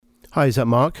Hi, is that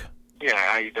Mark? Yeah,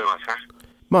 how you doing, sir?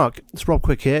 Mark, it's Rob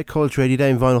Quick here, College Radio Day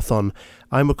in Vinyl-thon.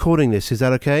 I'm recording this, is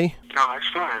that okay? No, it's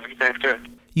fine. That's good.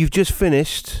 You've just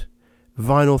finished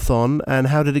Vinyl-thon, and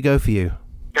how did it go for you?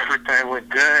 Everything went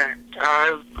good.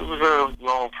 It was a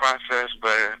long process,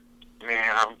 but,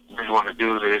 man, I really want to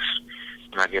do this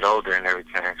when I get older and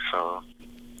everything. So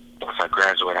once I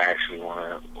graduate, I actually want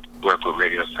to work with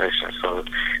radio stations. So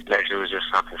it was just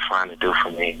something fun to do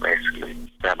for me, basically.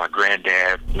 That my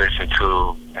granddad listened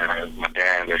to, and my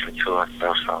dad listened to and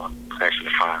stuff, so it's actually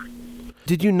fun.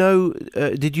 Did you know,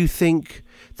 did you think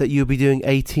that you'd be doing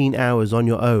 18 hours on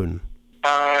your own?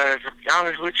 To be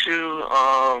honest with you,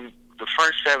 the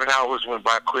first 7 hours went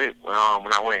by quick when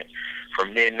I went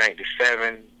from midnight to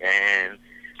 7, and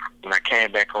when I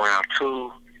came back around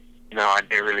 2, I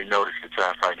didn't really notice it until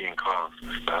I started getting calls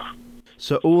and stuff.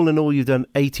 So all in all, you've done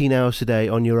 18 hours today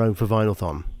on your own for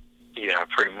Vinyl-thon? Yeah,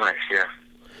 pretty much, yeah.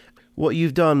 What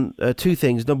you've done, two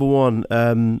things. Number one,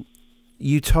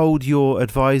 you told your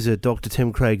advisor, Dr.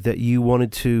 Tim Craig, that you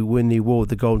wanted to win the award,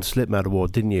 the Golden Slipmat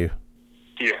Award, didn't you?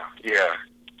 Yeah.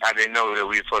 I didn't know that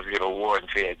we were supposed to get an award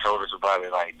until he had told us about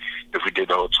it. Like, if we did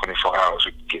the whole 24 hours,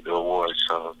 we could get the award.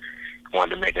 So I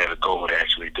wanted to make that a goal to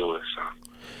actually do it. So.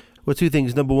 Well, two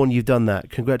things. Number one, you've done that.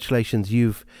 Congratulations.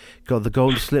 You've got the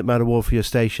Golden Slipmat Award for your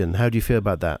station. How do you feel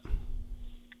about that?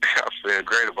 I feel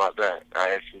great about that.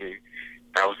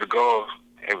 That was the goal.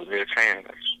 It was attained.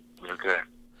 It was good.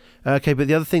 Okay, but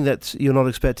the other thing that you're not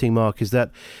expecting, Mark, is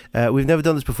that we've never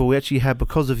done this before. We actually have,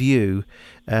 because of you,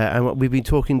 and we've been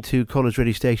talking to college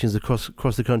radio stations across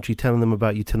the country, telling them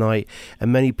about you tonight,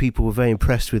 and many people were very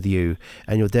impressed with you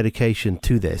and your dedication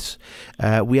to this.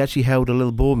 We actually held a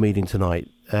little board meeting tonight,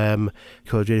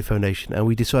 College Radio Foundation, and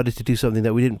we decided to do something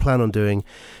that we didn't plan on doing,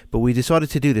 but we decided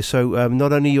to do this. So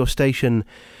not only your station,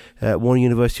 Warner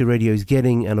University Radio, is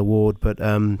getting an award, but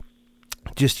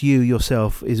just you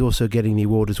yourself is also getting the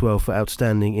award as well for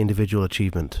outstanding individual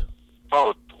achievement.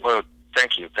 Oh, well,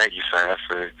 thank you, sir.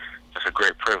 That's a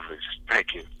great privilege.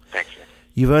 Thank you.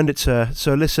 You've earned it, sir.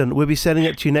 So listen, we'll be sending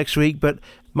it to you next week, but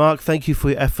Mark, thank you for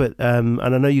your effort, and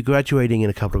I know you're graduating in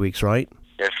a couple of weeks, right?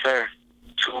 Yes, sir.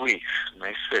 2 weeks,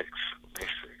 May 6th.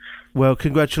 Well,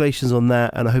 congratulations on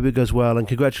that, and I hope it goes well, and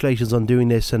congratulations on doing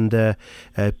this and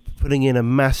putting in a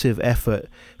massive effort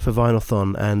for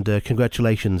Vinyl-thon, and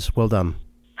congratulations. Well done.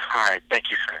 All right.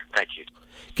 Thank you, sir. Thank you.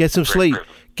 Get some sleep.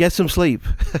 Privilege. Get some sleep.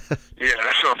 Yeah,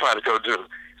 that's what I'm about to go do.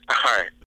 All right.